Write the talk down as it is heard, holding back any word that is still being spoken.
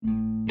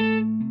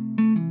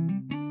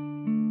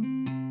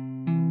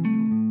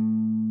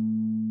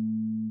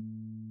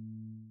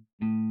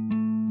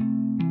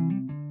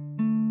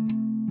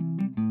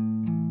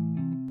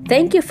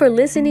Thank you for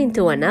listening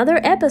to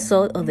another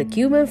episode of the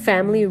Cuban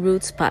Family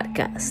Roots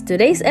Podcast.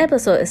 Today's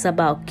episode is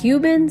about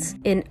Cubans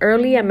in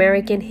early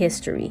American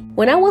history.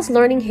 When I was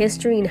learning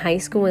history in high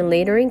school and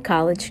later in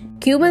college,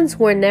 Cubans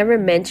were never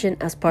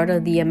mentioned as part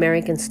of the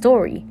American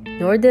story,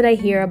 nor did I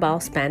hear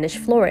about Spanish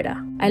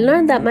Florida. I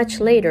learned that much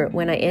later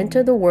when I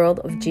entered the world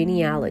of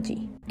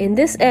genealogy. In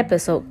this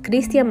episode,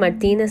 Cristian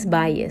Martinez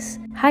Valles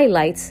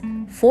highlights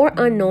 4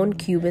 unknown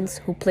Cubans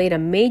who played a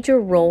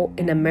major role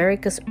in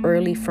America's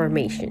early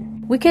formation.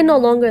 We can no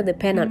longer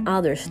depend on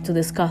others to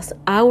discuss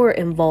our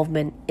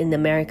involvement in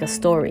America's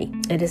story.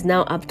 It is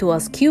now up to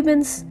us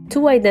Cubans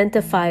to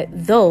identify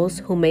those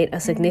who made a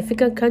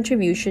significant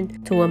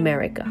contribution to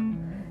America.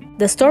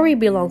 The story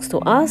belongs to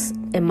us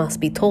and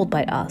must be told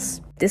by us.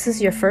 This is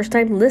your first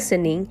time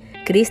listening.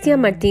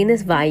 Cristian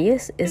Martinez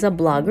Valles is a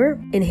blogger.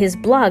 In his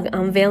blog,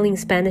 Unveiling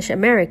Spanish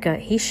America,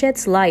 he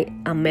sheds light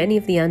on many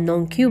of the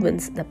unknown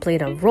Cubans that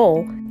played a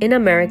role in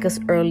America's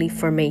early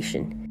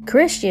formation.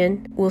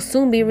 Cristian will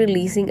soon be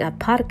releasing a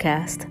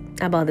podcast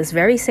about this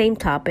very same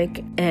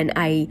topic, and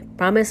I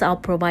promise I'll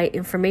provide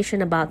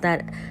information about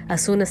that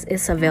as soon as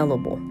it's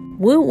available.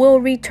 We will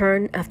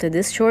return after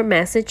this short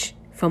message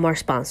from our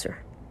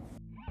sponsor.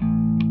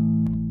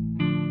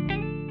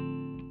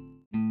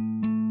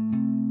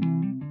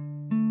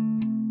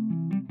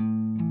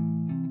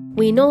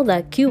 We know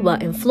that Cuba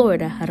and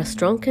Florida had a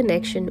strong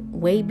connection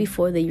way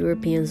before the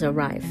Europeans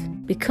arrived.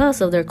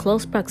 Because of their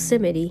close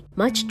proximity,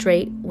 much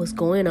trade was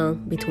going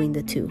on between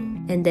the two.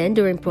 And then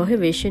during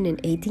Prohibition in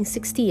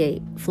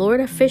 1868,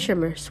 Florida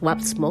fishermen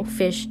swapped smoked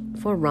fish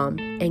for rum,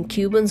 and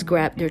Cubans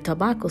grabbed their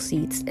tobacco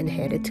seeds and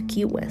headed to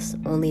Key West,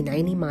 only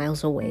 90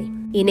 miles away.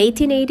 In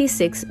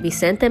 1886,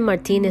 Vicente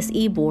Martinez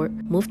Ybor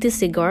moved his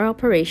cigar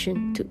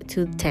operation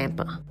to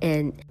Tampa,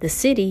 and the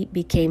city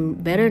became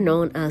better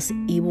known as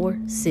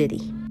Ybor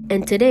City.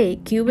 And today,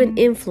 Cuban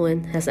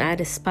influence has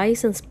added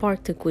spice and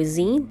spark to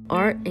cuisine,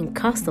 art, and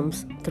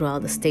customs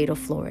throughout the state of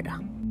Florida.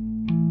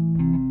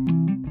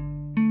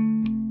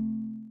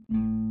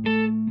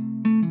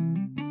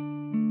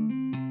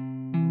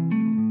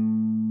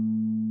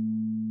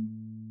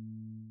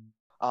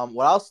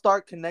 What I'll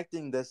start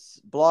connecting this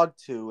blog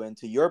to and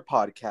to your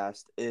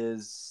podcast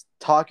is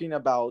talking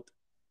about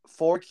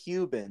 4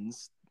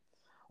 Cubans,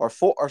 or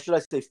should I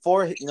say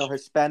 4,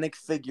 Hispanic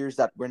figures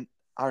that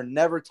are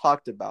never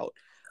talked about,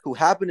 who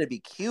happen to be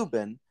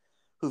Cuban,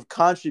 who've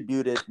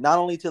contributed not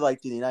only to the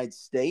United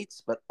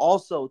States, but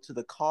also to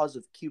the cause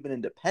of Cuban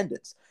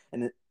independence.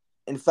 And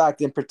in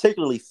fact, in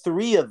particularly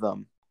 3 of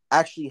them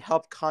actually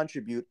helped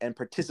contribute and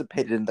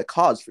participated in the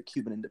cause for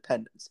Cuban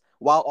independence,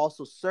 while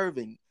also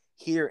serving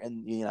here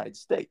in the United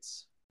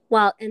States.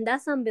 Wow, and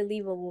that's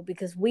unbelievable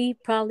because we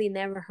probably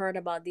never heard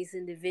about these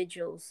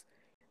individuals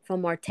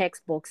from our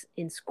textbooks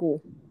in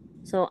school.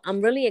 So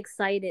I'm really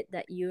excited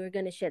that you're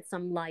going to shed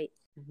some light.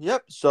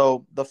 Yep.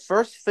 So the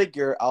first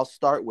figure I'll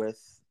start with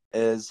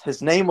is,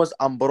 his name was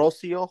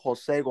Ambrosio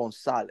Jose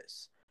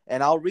Gonzalez.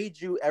 And I'll read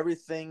you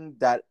everything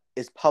that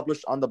is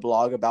published on the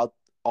blog about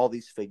all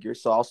these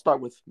figures. So I'll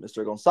start with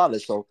Mr.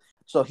 Gonzalez.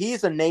 So he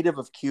is a native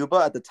of Cuba.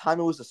 At the time,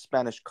 it was a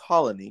Spanish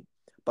colony.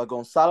 But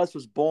Gonzalez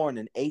was born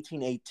in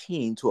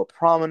 1818 to a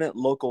prominent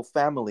local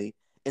family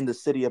in the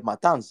city of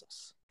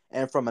Matanzas.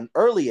 And from an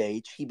early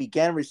age, he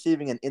began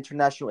receiving an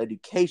international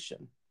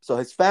education. So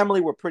his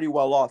family were pretty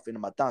well off in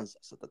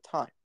Matanzas at the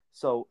time.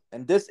 So,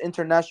 and this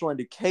international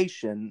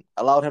education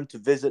allowed him to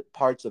visit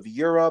parts of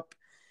Europe.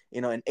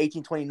 In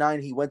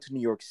 1829, he went to New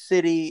York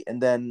City.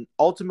 And then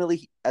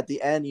ultimately, at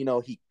the end,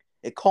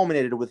 it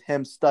culminated with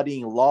him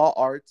studying law,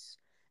 arts,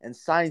 and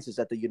sciences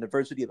at the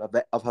University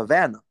of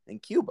Havana in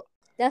Cuba.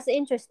 That's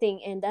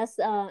interesting. And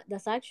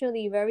that's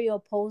actually very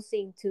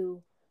opposing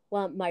to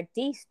what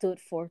Martí stood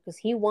for, because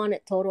he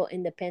wanted total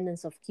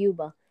independence of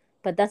Cuba.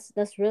 But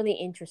that's really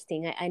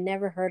interesting. I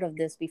never heard of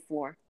this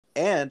before.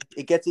 And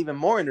it gets even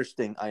more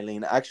interesting,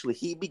 Eileen. Actually,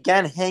 he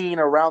began hanging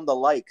around the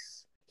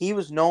likes. He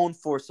was known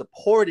for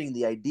supporting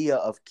the idea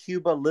of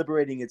Cuba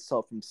liberating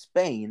itself from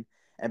Spain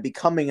and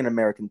becoming an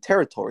American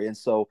territory. And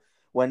so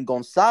when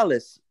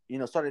Gonzalez,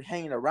 started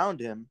hanging around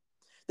him,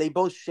 they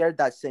both shared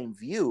that same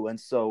view. And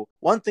so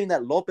one thing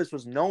that Lopez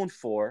was known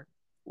for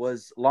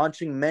was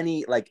launching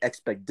many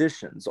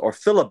expeditions or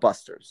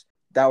filibusters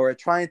that were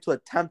trying to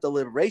attempt the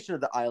liberation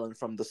of the island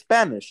from the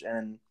Spanish.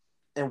 And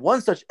in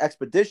one such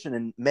expedition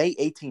in May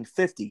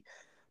 1850,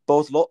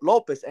 both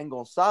Lopez and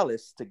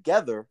Gonzalez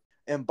together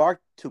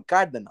embarked to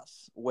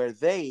Cardenas, where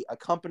they,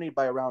 accompanied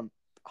by around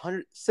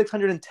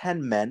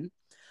 610 men,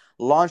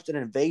 launched an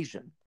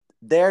invasion.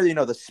 There,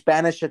 the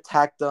Spanish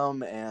attacked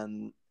them,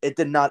 and it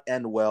did not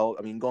end well.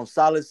 I mean,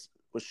 Gonzalez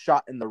was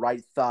shot in the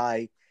right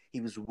thigh.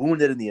 He was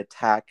wounded in the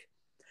attack.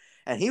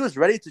 And he was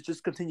ready to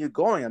just continue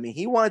going. I mean,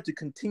 he wanted to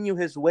continue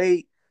his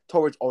way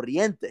towards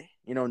Oriente,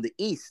 in the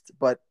east,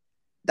 but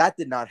that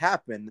did not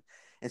happen.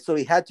 And so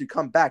he had to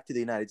come back to the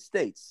United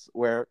States,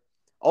 where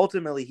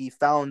ultimately he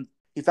found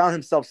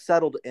himself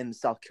settled in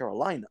South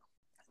Carolina.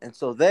 And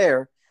so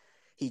there,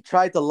 he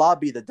tried to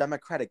lobby the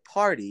Democratic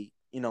Party,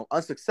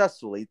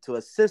 unsuccessfully, to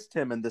assist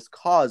him in this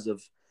cause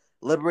of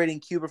liberating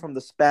Cuba from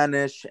the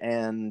Spanish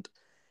and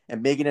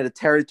making it a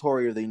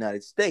territory of the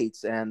United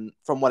States. And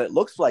from what it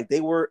looks like,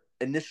 they were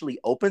initially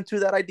open to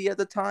that idea at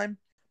the time.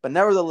 But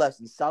nevertheless,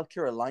 in South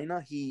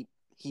Carolina, he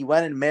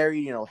went and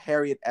married,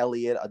 Harriet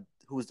Elliott,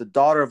 who was the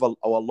daughter of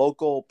a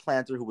local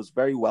planter who was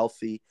very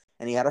wealthy,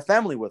 and he had a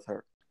family with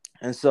her.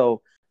 And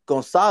so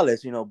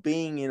Gonzalez,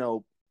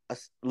 being,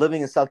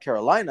 living in South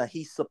Carolina,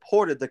 he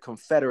supported the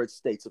Confederate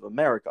States of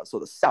America, so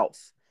the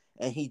South,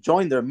 and he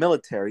joined their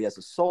military as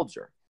a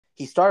soldier.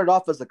 He started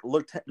off as a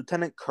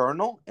lieutenant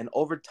colonel, and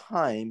over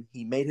time,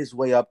 he made his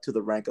way up to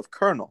the rank of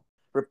colonel.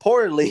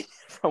 Reportedly,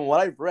 from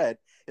what I've read,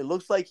 it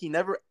looks like he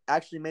never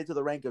actually made to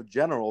the rank of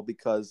general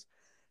because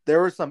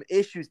there were some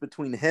issues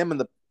between him and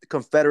the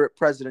Confederate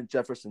President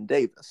Jefferson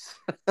Davis.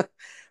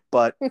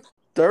 But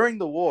during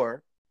the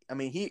war, I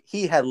mean,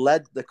 he had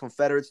led the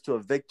Confederates to a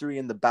victory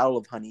in the Battle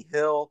of Honey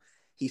Hill.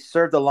 He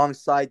served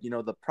alongside,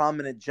 the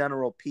prominent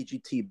General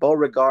P.G.T.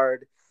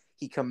 Beauregard.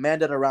 He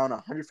commanded around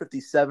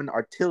 157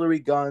 artillery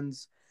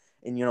guns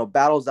in,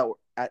 battles that were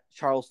at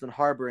Charleston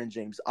Harbor and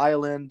James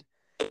Island.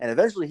 And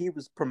eventually he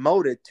was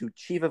promoted to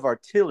Chief of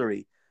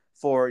Artillery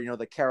for,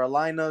 the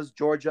Carolinas,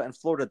 Georgia, and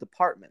Florida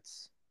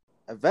departments.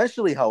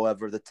 Eventually,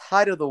 however, the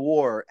tide of the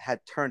war had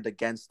turned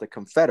against the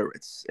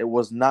Confederates.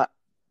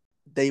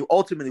 They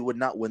ultimately would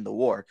not win the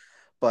war.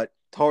 But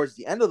towards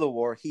the end of the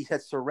war, he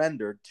had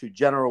surrendered to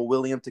General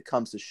William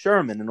Tecumseh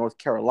Sherman in North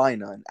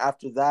Carolina. And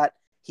after that,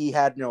 he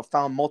had,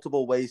 found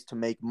multiple ways to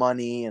make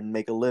money and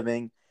make a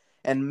living.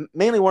 And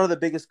mainly one of the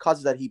biggest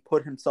causes that he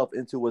put himself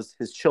into was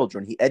his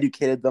children. He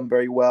educated them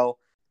very well.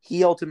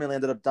 He ultimately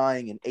ended up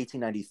dying in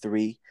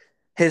 1893.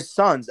 His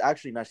sons,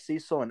 actually,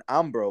 Narciso and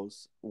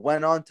Ambrose,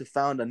 went on to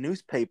found a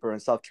newspaper in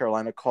South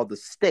Carolina called The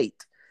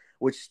State,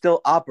 which still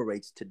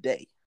operates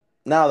today.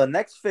 Now, the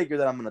next figure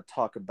that I'm going to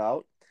talk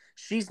about,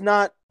 she's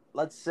not,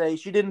 let's say,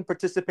 she didn't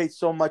participate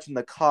so much in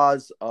the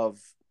cause of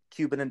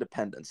Cuban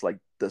independence like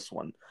this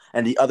one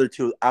and the other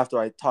two after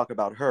I talk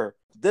about her.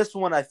 This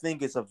one, I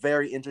think, is a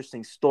very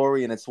interesting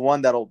story, and it's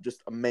one that'll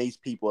just amaze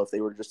people if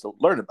they were just to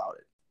learn about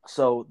it.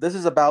 So this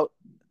is about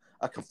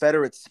a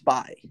Confederate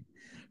spy.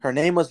 Her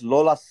name was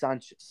Lola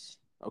Sanchez,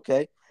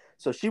 okay?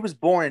 So she was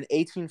born in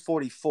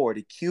 1844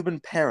 to Cuban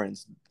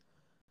parents.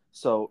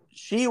 So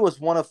she was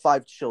one of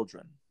 5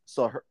 children.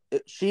 So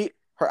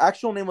her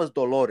actual name was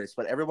Dolores,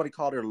 but everybody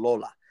called her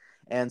Lola.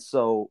 And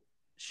so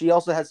she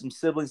also had some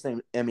siblings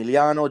named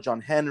Emiliano,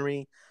 John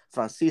Henry,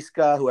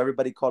 Francisca, who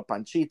everybody called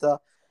Panchita,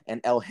 and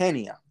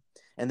Eugenia.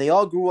 And they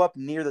all grew up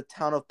near the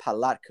town of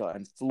Palatka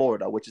in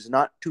Florida, which is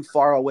not too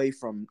far away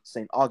from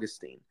St.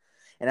 Augustine.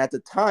 And at the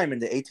time, in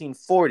the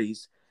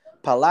 1840s,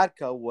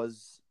 Palatka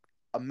was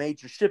a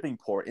major shipping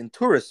port and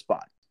tourist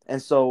spot.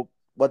 And so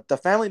what the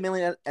family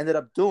mainly ended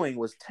up doing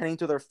was tending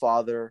to their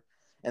father,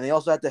 and they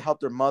also had to help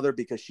their mother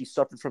because she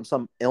suffered from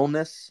some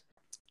illness.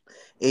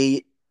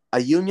 A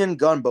Union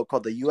gunboat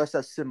called the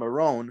USS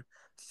Cimarron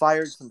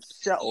fired some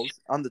shells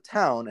on the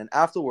town, and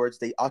afterwards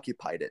they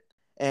occupied it.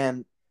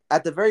 And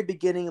at the very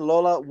beginning,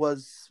 Lola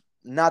was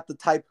not the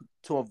type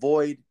to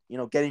avoid,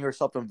 getting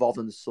herself involved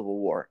in the Civil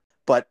War.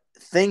 But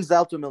things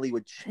ultimately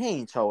would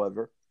change,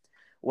 however,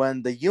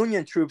 when the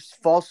Union troops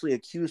falsely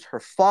accused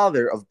her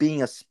father of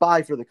being a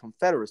spy for the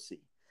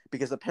Confederacy,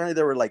 because apparently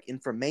there were like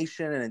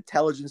information and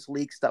intelligence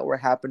leaks that were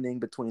happening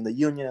between the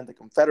Union and the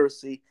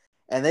Confederacy.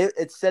 And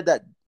it said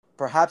that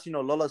perhaps,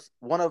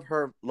 one of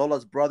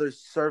Lola's brothers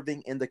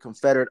serving in the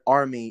Confederate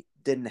Army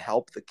didn't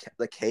help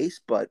the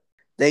case, but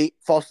they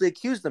falsely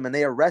accused him and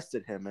they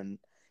arrested him. And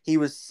he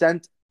was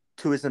sent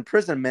to his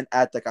imprisonment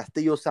at the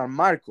Castillo San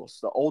Marcos,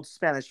 the old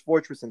Spanish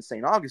fortress in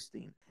St.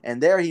 Augustine.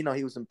 And there, he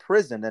was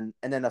imprisoned. And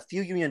then a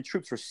few Union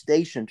troops were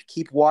stationed to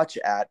keep watch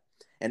at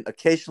and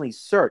occasionally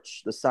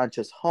search the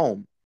Sanchez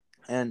home.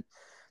 And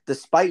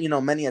despite,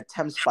 many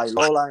attempts by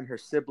Lola and her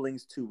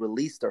siblings to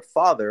release their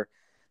father,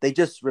 they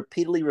just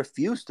repeatedly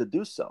refused to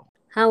do so.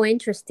 How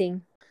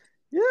interesting.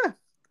 Yeah,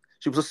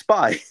 she was a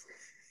spy.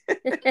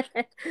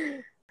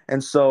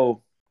 And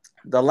so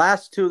the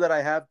last 2 that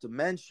I have to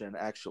mention,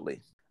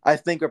 actually, I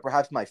think are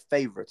perhaps my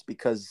favorites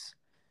because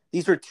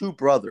these are 2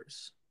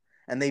 brothers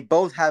and they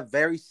both have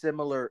very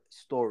similar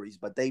stories,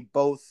 but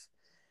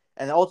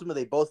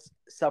ultimately they both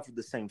suffered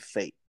the same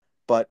fate.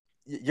 But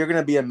you're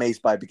going to be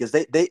amazed by it because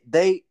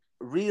they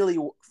really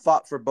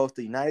fought for both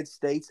the United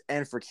States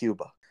and for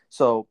Cuba.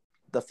 So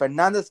the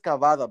Fernandez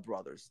Cavada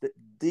brothers,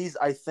 these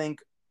I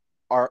think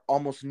are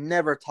almost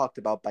never talked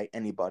about by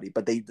anybody,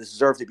 but they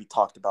deserve to be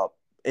talked about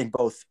in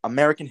both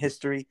American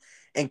history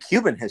and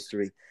Cuban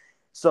history.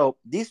 So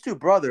these 2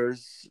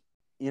 brothers,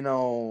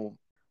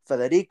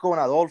 Federico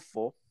and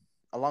Adolfo,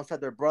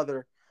 alongside their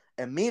brother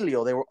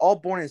Emilio, they were all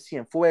born in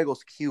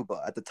Cienfuegos,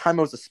 Cuba. At the time,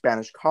 it was a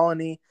Spanish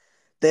colony.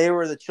 They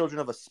were the children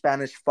of a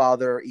Spanish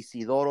father,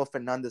 Isidoro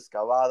Fernandez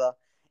Cavada,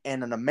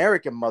 and an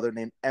American mother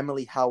named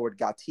Emily Howard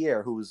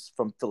Gautier, who was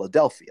from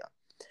Philadelphia.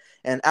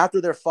 And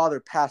after their father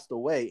passed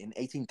away in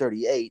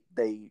 1838,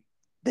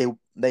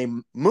 they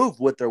moved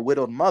with their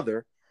widowed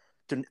mother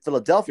to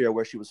Philadelphia,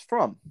 where she was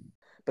from.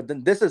 But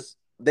then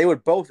they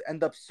would both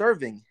end up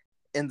serving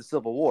in the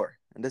Civil War.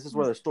 And this is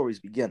where their stories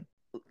begin.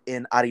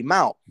 in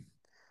Arimao.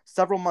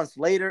 Several months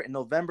later, in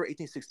November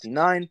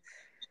 1869,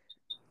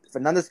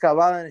 Fernandez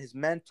Cavada and his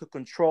men took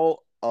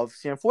control of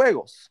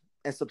Cienfuegos.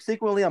 And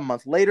subsequently, a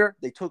month later,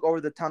 they took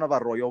over the town of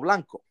Arroyo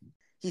Blanco.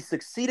 He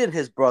succeeded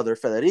his brother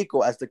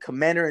Federico as the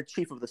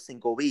commander-in-chief of the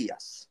Cinco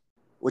Villas,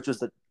 which was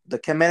the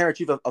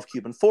commander-in-chief of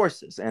Cuban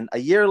forces. And a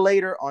year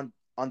later, on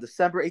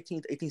December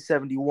 18th,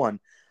 1871,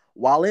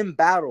 while in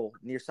battle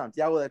near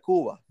Santiago de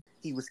Cuba,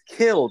 he was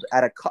killed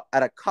at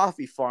a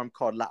coffee farm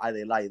called La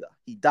Adelaida.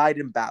 He died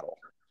in battle.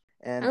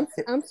 And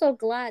I'm so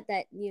glad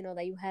that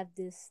that you have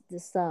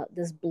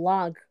this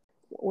blog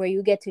where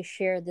you get to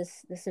share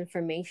this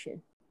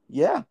information.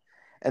 Yeah.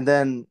 And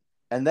then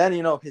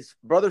his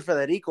brother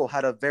Federico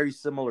had a very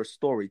similar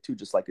story too,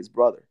 just like his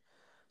brother.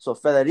 So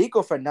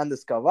Federico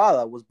Fernandez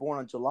Cavada was born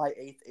on July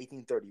 8th,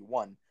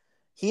 1831.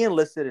 He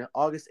enlisted in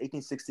August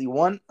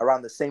 1861,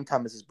 around the same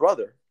time as his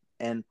brother,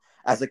 and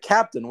as a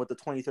captain with the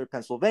 23rd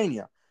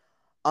Pennsylvania.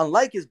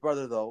 Unlike his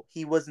brother, though,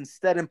 he was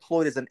instead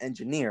employed as an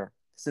engineer,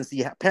 since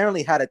he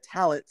apparently had a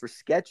talent for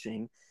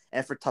sketching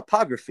and for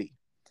topography.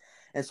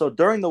 And so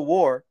during the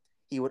war,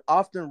 he would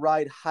often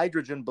ride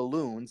hydrogen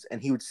balloons,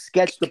 and he would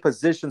sketch the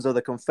positions of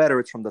the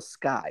Confederates from the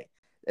sky.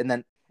 And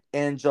then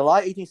in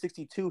July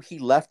 1862, he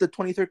left the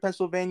 23rd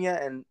Pennsylvania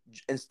and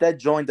instead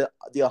joined the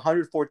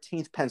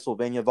 114th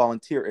Pennsylvania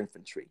Volunteer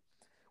Infantry,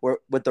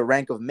 with the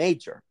rank of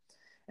major.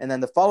 And then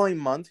the following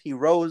month, he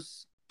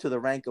rose to the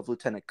rank of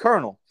lieutenant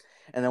colonel.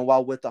 And then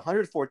while with the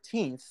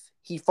 114th,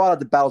 he fought at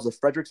the battles of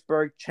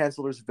Fredericksburg,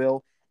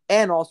 Chancellorsville,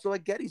 and also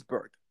at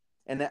Gettysburg.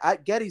 And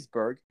at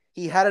Gettysburg,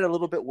 he had it a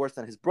little bit worse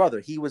than his brother.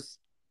 He was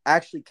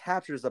actually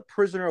captured as a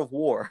prisoner of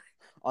war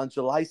on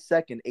July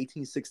 2nd,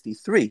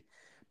 1863,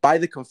 by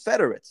the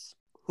Confederates,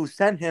 who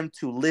sent him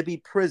to Libby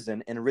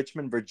Prison in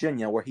Richmond,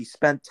 Virginia, where he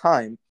spent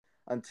time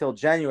until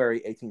January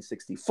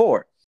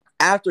 1864.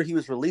 After he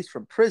was released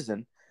from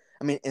prison,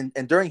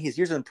 and during his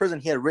years in prison,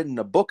 he had written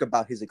a book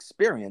about his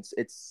experience.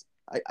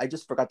 I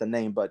just forgot the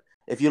name, but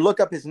if you look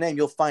up his name,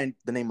 you'll find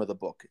the name of the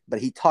book.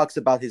 But he talks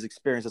about his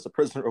experience as a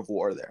prisoner of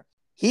war there.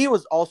 He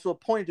was also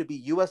appointed to be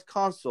U.S.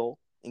 consul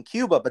in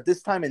Cuba, but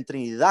this time in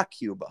Trinidad,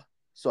 Cuba.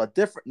 So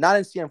not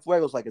in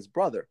Cienfuegos like his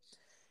brother.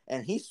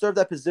 And he served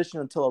that position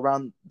until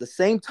around the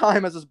same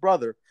time as his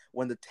brother,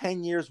 when the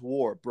 10 Years'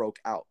 War broke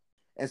out.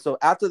 And so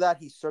after that,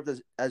 he served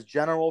as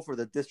general for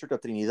the District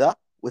of Trinidad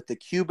with the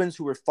Cubans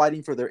who were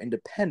fighting for their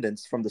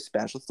independence from the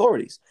Spanish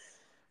authorities.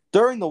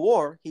 During the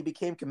war, he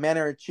became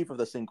commander-in-chief of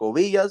the Cinco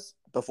Villas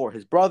before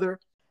his brother.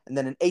 And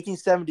then in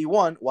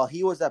 1871, while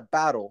he was at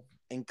battle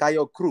in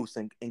Cayo Cruz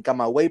in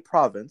Camagüey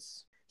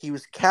province, he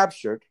was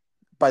captured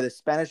by the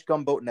Spanish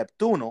gunboat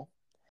Neptuno,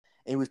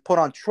 and he was put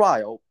on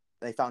trial.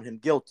 They found him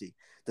guilty.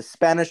 The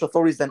Spanish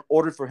authorities then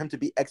ordered for him to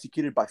be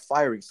executed by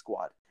firing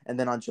squad. And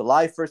then on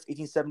July 1st,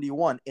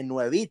 1871, in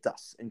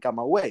Nuevitas, in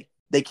Camagüey,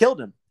 they killed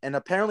him. And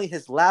apparently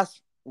his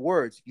last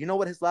words, you know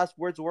what his last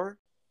words were?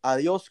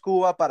 Adios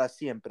Cuba para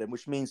siempre,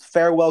 which means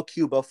farewell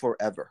Cuba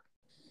forever.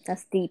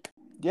 That's deep.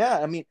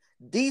 Yeah,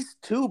 these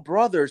two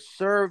brothers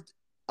served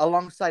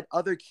alongside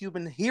other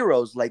Cuban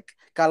heroes like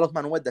Carlos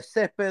Manuel de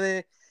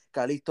Cépede,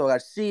 Calixto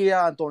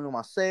Garcia, Antonio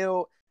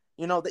Maceo.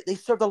 They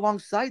served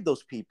alongside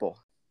those people.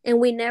 And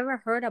we never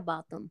heard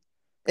about them.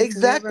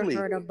 Exactly.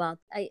 Never heard about.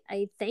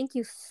 I thank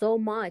you so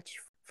much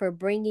for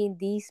bringing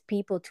these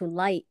people to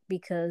light,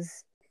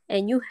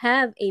 and you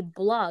have a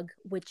blog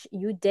which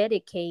you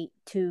dedicate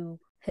to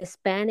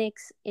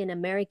Hispanics in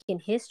American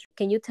history.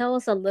 Can you tell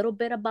us a little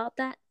bit about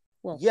that?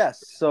 Well,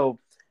 yes. So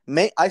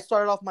I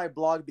started off my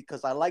blog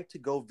because I like to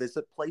go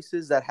visit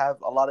places that have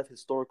a lot of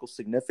historical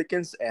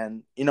significance.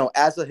 And,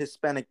 as a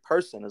Hispanic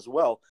person as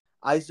well,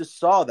 I just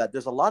saw that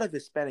there's a lot of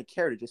Hispanic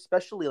heritage,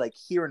 especially like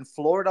here in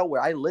Florida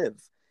where I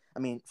live.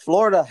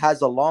 Florida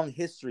has a long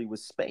history with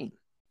Spain.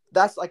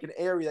 That's like an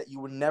area that you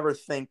would never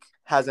think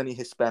has any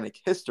Hispanic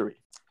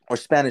history or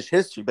Spanish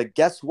history. But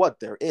guess what?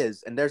 There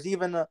is. And there's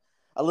even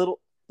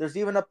there's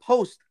even a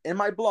post in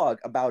my blog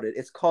about it.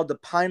 It's called the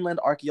Pineland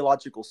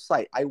Archaeological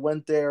Site. I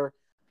went there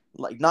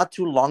like not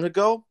too long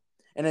ago.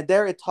 And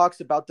there it talks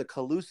about the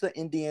Calusa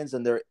Indians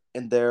and their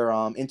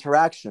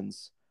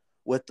interactions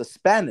with the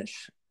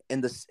Spanish in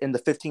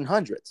the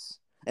 1500s.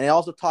 And it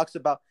also talks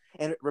about,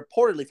 and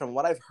reportedly from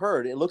what I've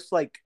heard, it looks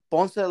like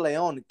Ponce de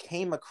Leon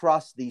came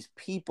across these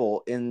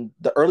people in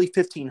the early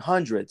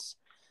 1500s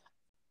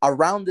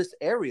around this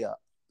area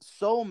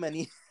so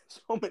many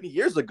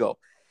years ago.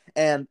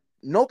 And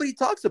nobody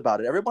talks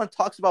about it. Everyone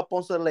talks about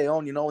Ponce de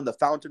Leon, and the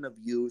Fountain of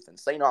Youth and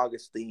St.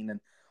 Augustine and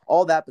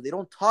all that, but they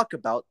don't talk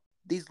about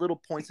these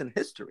little points in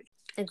history.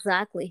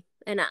 Exactly.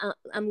 And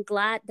I'm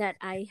glad that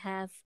I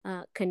have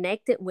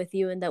connected with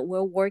you and that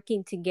we're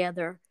working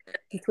together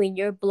between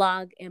your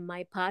blog and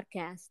my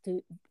podcast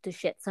to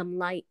shed some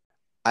light.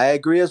 I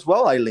agree as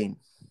well, Eileen.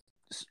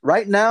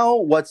 Right now,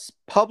 what's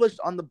published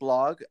on the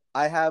blog,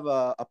 I have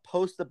a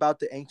post about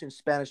the ancient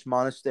Spanish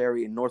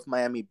monastery in North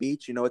Miami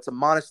Beach. It's a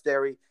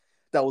monastery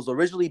that was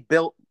originally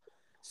built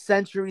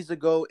centuries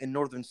ago in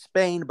northern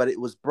Spain, but it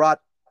was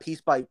brought piece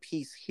by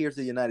piece here to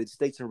the United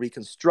States and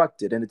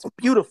reconstructed. And it's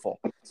beautiful.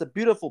 It's a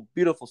beautiful,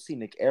 beautiful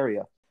scenic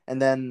area. And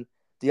then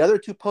The other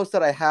two posts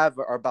that I have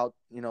are about,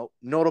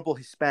 notable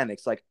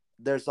Hispanics. Like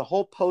there's a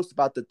whole post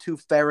about the two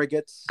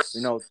Farragut's,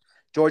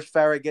 George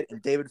Farragut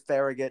and David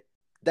Farragut.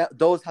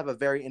 Those have a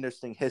very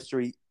interesting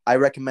history. I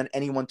recommend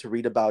anyone to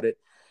read about it.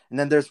 And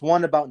then there's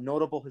one about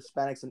notable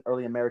Hispanics in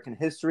early American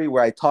history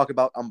where I talk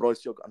about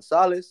Ambrosio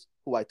Gonzalez,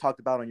 who I talked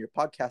about on your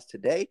podcast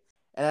today.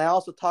 And I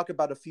also talk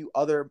about a few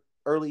other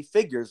early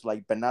figures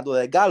like Bernardo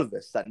de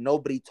Galvez that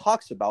nobody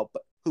talks about,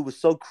 but who was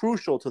so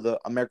crucial to the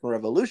American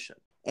Revolution.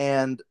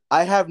 And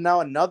I have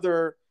now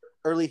another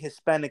early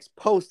Hispanics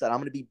post that I'm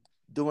going to be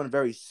doing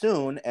very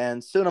soon.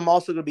 And soon I'm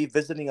also going to be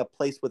visiting a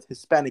place with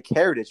Hispanic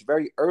heritage,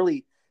 very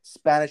early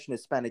Spanish and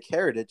Hispanic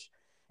heritage.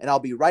 And I'll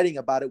be writing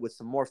about it with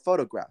some more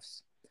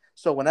photographs.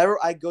 So whenever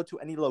I go to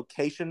any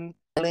location,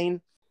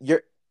 Elaine,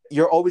 you're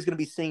always going to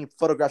be seeing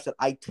photographs that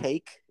I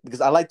take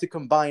because I like to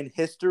combine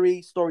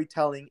history,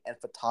 storytelling, and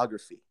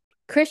photography.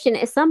 Christian,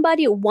 if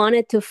somebody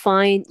wanted to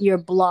find your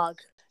blog.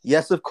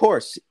 Yes, of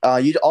course. All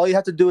you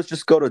have to do is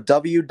just go to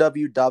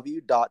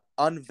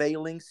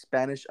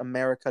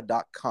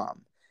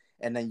www.unveiling.spanishamerica.com,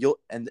 and then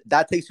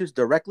that takes you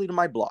directly to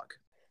my blog.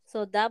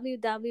 So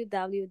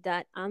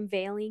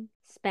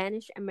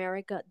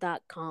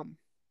www.unveiling.spanishamerica.com.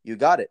 You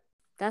got it.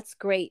 That's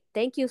great.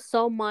 Thank you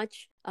so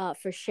much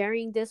for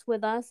sharing this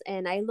with us,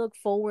 and I look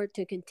forward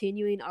to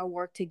continuing our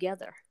work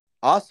together.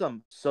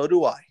 Awesome. So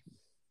do I.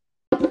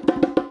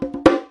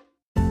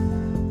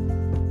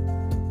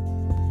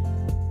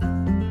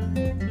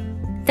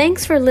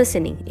 Thanks for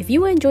listening. If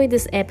you enjoyed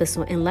this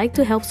episode and like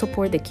to help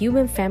support the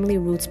Cuban Family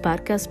Roots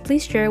podcast,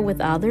 please share it with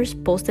others,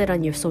 post it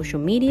on your social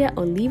media,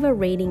 or leave a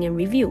rating and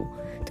review.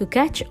 To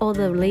catch all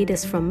the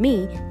latest from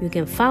me, you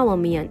can follow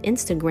me on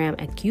Instagram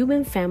at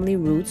Cuban Family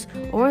Roots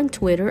or on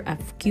Twitter at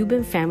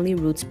Cuban Family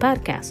Roots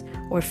Podcast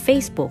or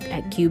Facebook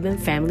at Cuban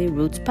Family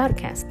Roots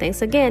Podcast.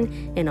 Thanks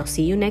again, and I'll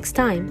see you next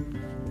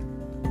time.